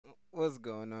What's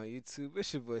going on YouTube?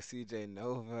 It's your boy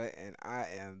Ceejaynova, and I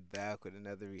am back with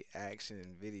another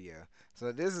reaction video.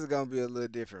 So this is gonna be a little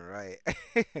different,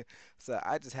 right? So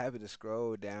I just happened to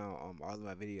scroll down all of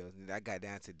my videos, and I got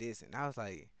down to this, and I was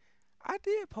like, I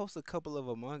did post a couple of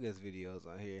Among Us videos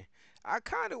on here. I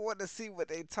kind of want to see what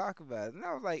they talk about, and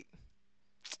I was like,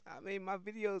 I mean, my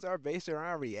videos are based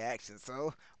around reaction,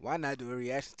 so why not do a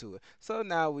reaction to it? So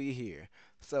now we here.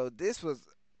 So this was,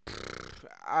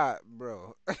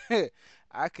 bro,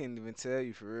 I couldn't even tell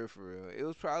you for real, for real. It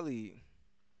was probably,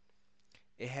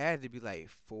 it had to be like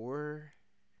 4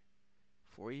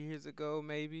 years ago,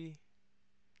 maybe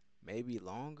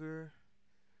longer,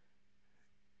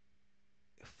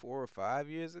 4 or 5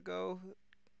 years ago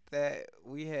that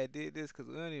we had did this because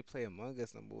we don't even play Among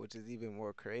Us no more, which is even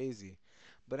more crazy.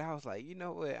 But I was like, you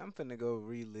know what? I'm finna go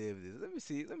relive this. Let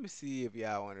me see if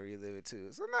y'all want to relive it too.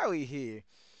 So now we here.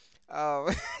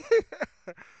 Um,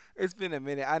 it's been a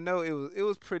minute. I know it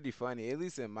was pretty funny, at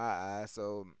least in my eyes.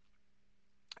 So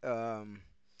um,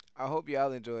 I hope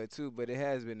y'all enjoy it too. But it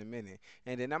has been a minute,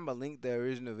 and then I'm gonna link the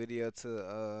original video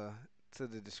to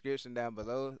the description down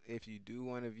below if you do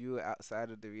want to view it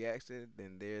outside of the reaction.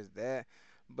 Then there's that.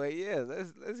 But yeah,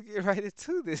 let's get right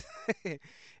into this.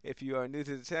 If you are new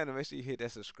to the channel, make sure you hit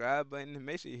that subscribe button and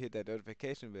make sure you hit that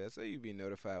notification bell so you'll be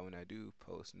notified when I do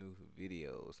post new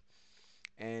videos.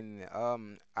 And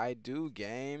I do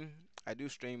game. I do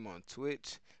stream on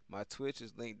Twitch. My Twitch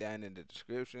is linked down in the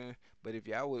description. But if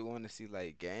y'all would want to see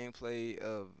like gameplay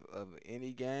of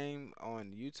any game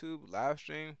on YouTube live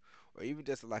stream, or even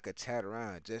just like a chat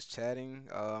around, just chatting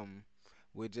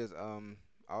with just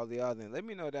all the y'all, then let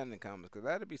me know down in the comments because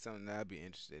that'd be something that I'd be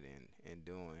interested in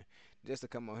doing. Just to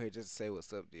come on here just to say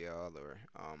what's up to y'all, or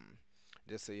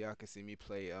just so y'all can see me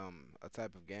play a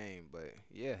type of game. But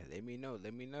yeah, let me know.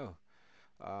 Let me know.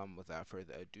 Without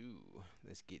further ado,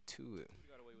 let's get to it. You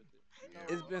got away with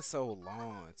it. It's been Noah, so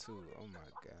long too. Oh my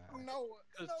god.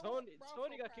 Cause Noah, Tony, bro, I'm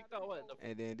Tony so got proud kicked of out. you, What the Noah.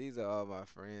 And then these are all my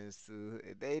friends too.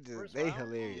 first They round?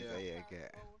 hilarious. I'm Yeah. so They proud of you,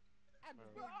 got. Noah. I Bro,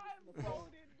 beat you I'm before,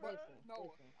 goaded, but bro. listen, Noah,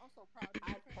 listen. I'm so proud of you,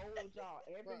 I fam. told y'all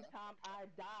every But time I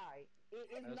die, it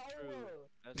is That's true. Noah.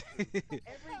 That's true. I'm so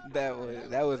Every proud of you, time.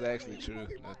 That was fam. actually true.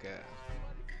 He my Okay. chemistry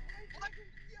buddy for life, I,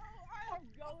 nigga. yo, I am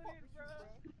I fuck goaded, with you, bro. bro.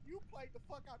 You played the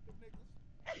fuck out them niggas.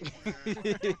 Real talk.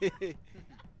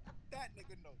 That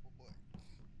nigga Noah, boy.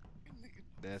 That nigga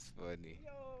That's funny.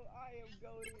 Yo, I am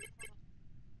goaded.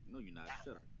 No, you're not.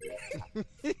 Shut up.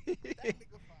 That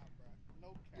nigga fine, bro. No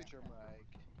cap. Get your mic.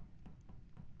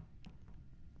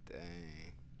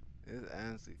 Dang. It's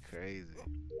honestly crazy. Oh,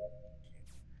 shit. Nigga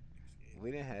scared.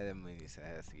 We didn't have that many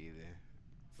tasks either.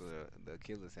 So the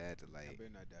killers had to I like. better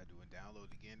not die doing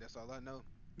download again. That's all I know.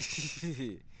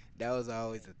 That was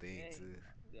always Hey, a thing hey. too.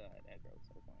 God, that girl's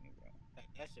so funny, bro.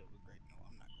 That shit was great. No,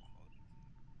 I'm not gonna hold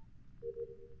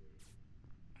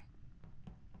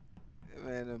you.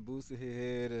 Man, done boosted his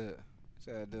head up.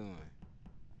 What y'all doing?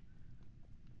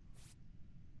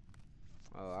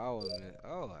 Oh, I was.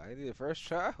 Oh, I did first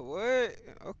try. What?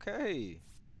 Okay.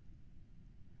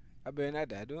 I better not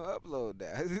die doing upload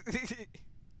that.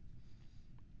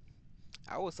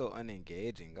 I was so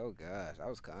unengaging. Oh gosh, I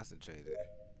was concentrated.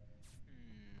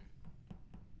 Hmm.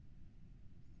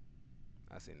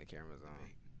 I seen the cameras on.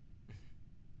 Debate.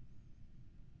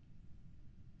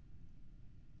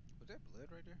 Was that blood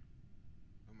right there?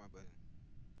 On my button.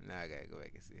 Now I gotta go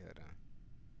back and see. Hold on.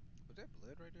 Was that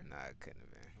blood right there? Nah, it couldn't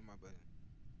have been. On my button.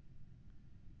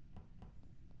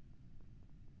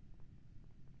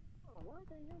 Oh, why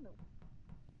they in the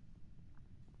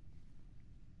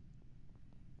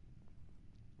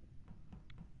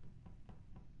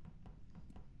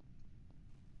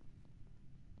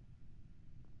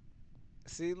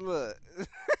See, look.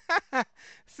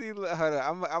 See, look. Hold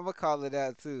on. I'm gonna call it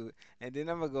out too, and then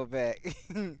I'm gonna go back.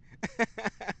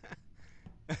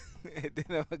 And then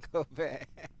I'm gonna go back.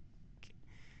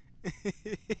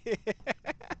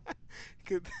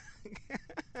 'Cause-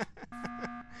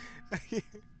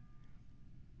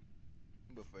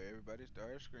 Before everybody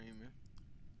started screaming.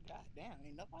 God damn,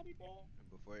 ain't nobody dead.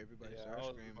 Before everybody Yeah, I started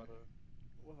was screaming. about to.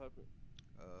 What happened?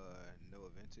 Noah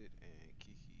vented and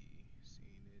Kiki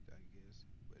seen it, I guess,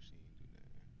 but she ain't do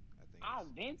nothing. I think I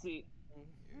it's vented. yeah.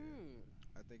 Hmm.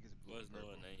 I think it's blue and What's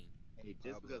Noah's purple. name? Hey,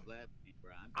 just Pablo. because last week,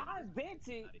 bro, I've been Yeah. just I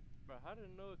vented. like, Bro, how did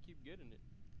Noah keep getting it?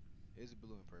 It's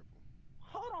blue and purple.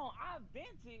 hold on, I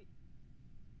vented.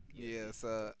 Yeah, Yeah.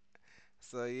 vent.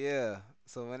 So yeah.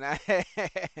 So when I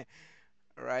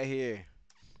right here.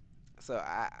 So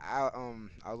I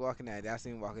was walking out. I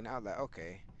seen him walking out. I was like,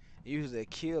 okay. Usually a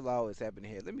kill always happen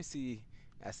here. Let me see.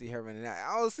 I see her running out.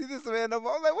 I don't see this man no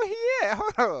more. I'm like, where he at?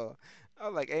 Hold on. I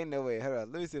was like, ain't no way. Hold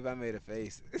on. Let me see if I made a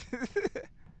face.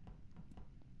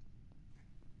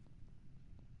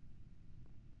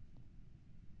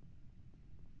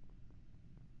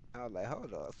 I was like,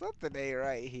 hold on. Something ain't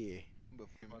right here. But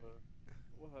for me, Hold on.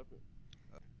 What happened?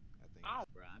 I think I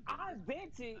I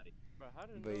vented. Bro, how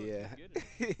did But Noah yeah. keep getting it?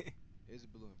 it's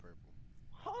blue and purple.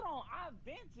 Hold on, I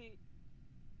vented.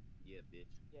 Yeah, bitch.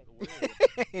 Yeah, Where?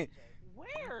 CJ.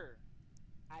 Where?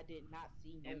 I did not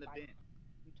see In the nobody. vent.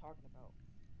 You talking about?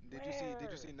 Did you see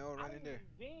Where? Noah I run in didn't there?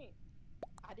 vent.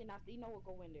 I did not see Noah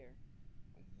go in there.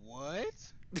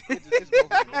 What? It's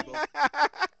both of them. It's both.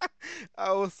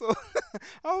 I was so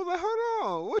I was like,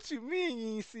 hold on, what you mean you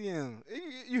ain't see him?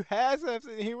 You had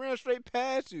something. He ran straight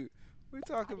past you. What you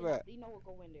I talking did not about? see Noah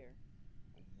go in there.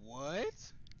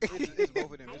 What? I It's did. it's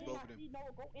both of them. I It's did both of not them. see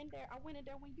Noah go in there. I went in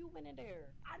there when you went in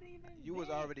there. I didn't even You was vent.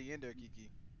 already in there,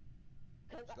 Kiki.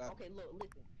 Cause Stop it. okay, look,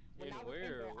 listen. When In I was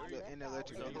in where? there, I Where? Look, in left the out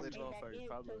We electrical, and gonna then in I leave the it came alone back first. in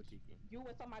Pablo because or Kiki? you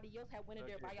and somebody else had went in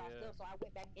there Okay, by yeah. yourself. So I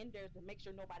went back in there to make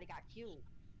sure nobody got killed.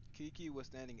 Kiki was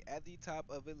standing at the top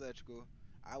of electrical.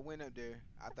 I went up there.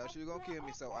 I thought I she was gonna were kill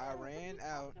me, up so I there. What are ran you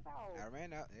out. talking about? I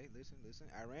ran out. Hey, listen, listen.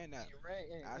 I ran Yeah, out. you ran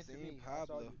I into seen me. I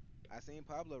saw Pablo. you. I seen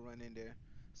Pablo run in there,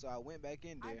 so I went back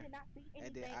in I there, did not see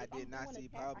and then anything. I If did I'm not doing a see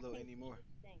test, I Pablo can't see anymore.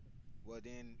 anything. Well,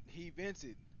 then he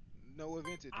vented. Noah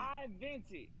vented then. I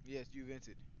vented. Yes, you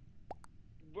vented.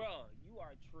 Bro, you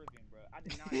are tripping, bro. I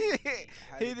did not even he vent.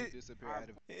 How did you did. disappear I out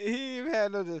of He didn't even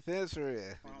have no defense for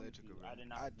real. promise electrical, you, bro? I did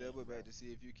not I vent, double bro. back to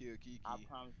see if you killed I Kiki,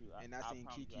 promise you, and I I seen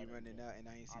promise you, I Kiki didn't running vent. out, and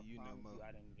I ain't see I you no promise you, more.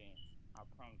 I didn't vent. I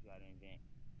promise you, I didn't vent.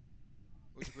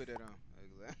 What you put that on?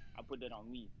 I put that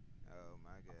on me. Oh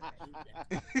my Yeah, god. you think.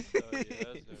 Oh yeah,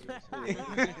 that's him. Yes, Yeah,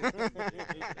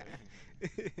 that's him.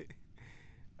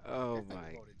 Oh This nigga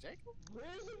my. voted Jacob.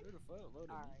 Really? Who the fuck voted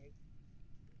All me? right.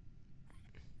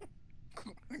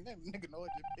 That nigga know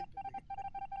it just picked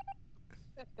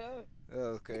That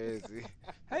was crazy.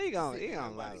 How you the gonna nigga. you Say ain't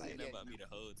gonna lie nobody Nigga see said like that yet, about you. me the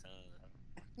whole time.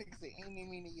 Nigga say ain't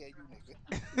me yet, you nigga.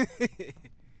 that?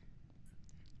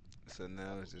 So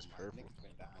now Fuck it's with them just lights. purple. Niggas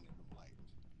been dying in them lights.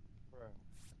 Bro,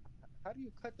 how do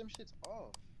you cut them shits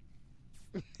off?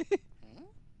 Hmm?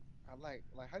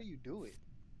 How do you do it?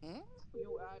 Hmm?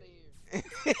 You out of here.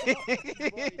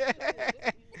 Boy,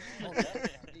 Oh oh god. God,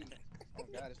 it's not me. Oh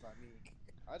God, it's not me.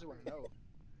 I just want to know.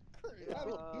 It's Crazy.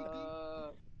 obviously Kiki.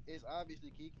 Uh, It's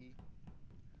obviously Kiki.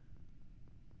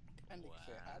 That nigga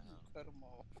said, how do you Wow. cut them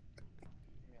off?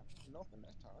 I mean, I don't know for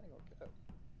next time. I ain't gonna cut.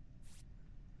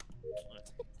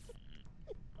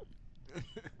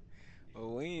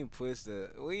 Well, we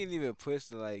ain't even push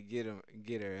to like get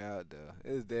her out though.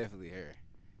 It was definitely her.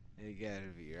 It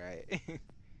gotta be right.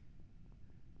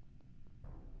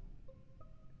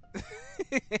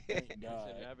 Thank It's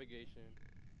in God. navigation.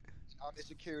 It's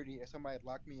security and somebody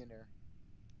locked me in there.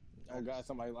 I Oh God, just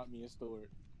somebody locked me in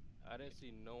storage. I didn't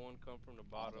see no one come from the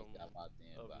I almost bottom got locked in,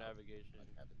 of but I was navigation. in the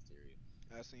cafeteria.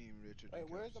 I seen Richard in Wait,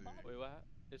 where's the cafeteria. bottom? Wait, what?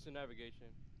 It's in navigation.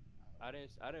 I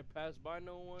didn't pass by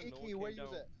no one. No one Kiki, where came you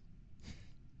was down. at?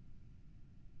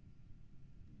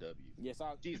 W. Yes,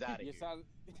 I. She's out of Yes, here. I.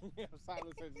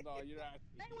 Silence says no. You're not.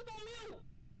 they was on mute.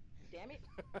 Damn it.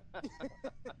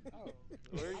 Oh,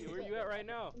 Where I you mean, where look, you at right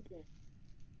now?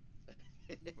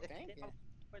 You they thinking? went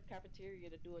to the cafeteria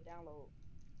to do a download.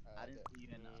 I didn't okay. see you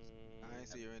in the I ain't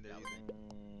see her in there I was either.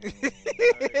 in.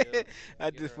 All right, yeah.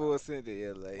 I Get just her full out. sent it.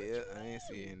 Yeah, like What yeah, you I ain't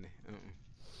see mean? any.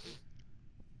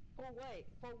 For what?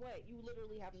 For what? You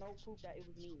literally have no proof that it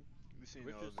was me. We seen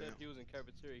no Richard said event. he was in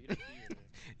cafeteria. He didn't see you in there.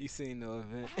 You seen no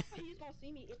event? How he's gonna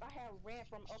see me if I have ran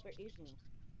from upper Islam?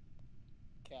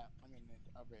 Cap. I mean,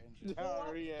 the upper engine.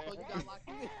 Boy, Yeah. So you that got is locked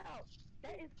in? cap.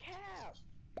 That is cap.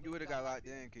 So You you would have got got locked locked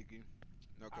in? in, Kiki.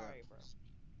 No All cap. right, bro.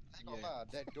 I ain't gonna Yeah, lie.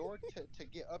 That door to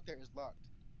get up there is locked,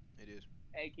 it is.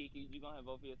 Hey, Kiki, you gonna have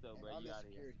vote for yourself, and bro. I'm You in out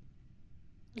of here. security.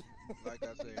 Like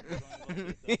I Kiki, said. you gonna have vote for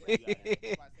yourself, bro. You out of here.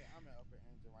 I'm about to say I'm in upper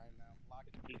engine right now. Lock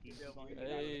it. Kiki, you Feel gonna me? get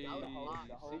out of Hey,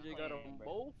 the whole CJ got plan, them bro.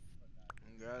 both.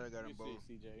 God, I got Let me them see, both.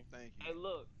 CJ. Thank you. Hey,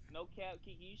 look, no cap,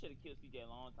 Kiki. You should have killed CJ a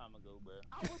long time ago, bro.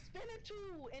 I was finna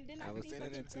to, and then I I was seen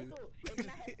sending something it to. Jacob, and then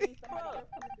I had seen somebody Bro, else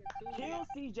come in there too. kill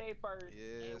CJ first,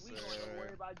 and Yes, we gonna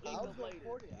worry sir. about I was Jacob gonna later.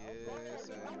 report it. I was gonna Yes, report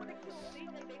Bro, it. if I sir. would have killed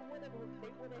CJ, they would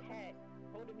have had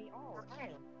voted me off.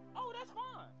 Oh, that's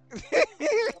fine.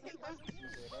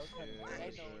 Yeah, that was kind of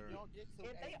Hey, Yes, crazy. no, you sir. don't get so.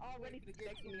 If they Hey, you wait already for to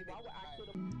get too suspected me, many why niggas would I kill dying.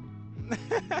 them?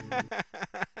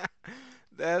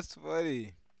 That's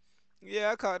funny.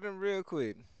 Yeah, I caught them real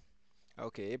quick.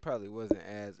 Okay, it probably wasn't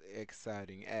as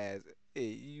exciting as it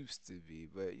used to be,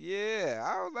 but yeah,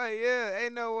 I was like, yeah,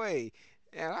 ain't no way.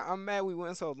 And I'm mad we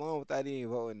went so long without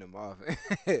even voting them off.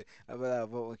 About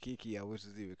voting Kiki, I wish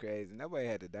was even crazy. Nobody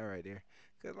had to die right there.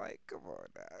 Cause like, come on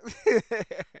now.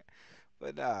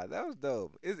 But nah, that was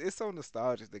dope. It's so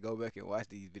nostalgic to go back and watch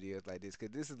these videos like this, cause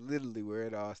this is literally where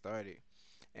it all started,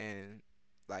 and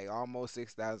like almost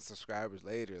 6,000 subscribers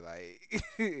later, like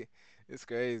it's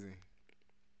crazy.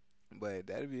 But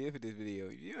that'll be it for this video.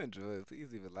 If you enjoyed,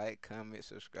 please leave a like, comment,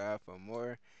 subscribe for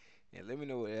more, and let me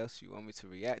know what else you want me to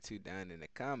react to down in the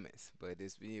comments. But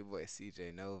this been your boy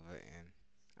CJ Nova, and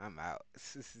I'm out.